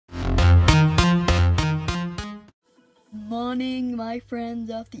morning, my friends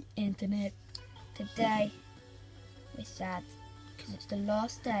of the internet. Today we're sad because it's the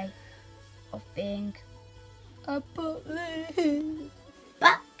last day of being a Butlins.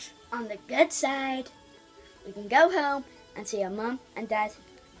 But on the good side, we can go home and see our mum and dad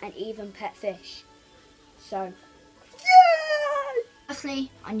and even pet fish. So, yay!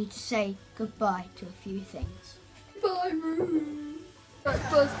 Firstly, I need to say goodbye to a few things. Bye, Roo.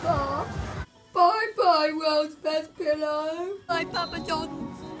 Breakfast bar. Bye bye, world's best pillow. Bye, Papa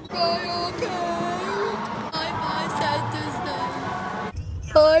John. Bye, Arcade. Bye bye, Santa's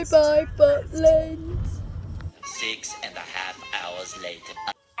Day. Bye bye, Butlins. 6.5 hours later.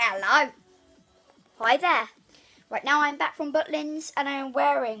 Hello. Hi there. Right now I'm back from Butlins and I'm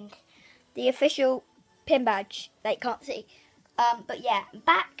wearing the official pin badge. They can't see. But yeah, I'm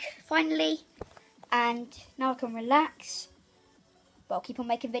back finally. And now I can relax. But I'll keep on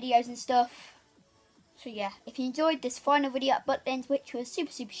making videos and stuff. So yeah, if you enjoyed this final video at Butlins, which was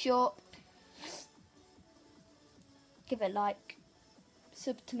super short, give it a like,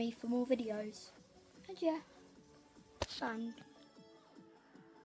 sub to me for more videos. And yeah, and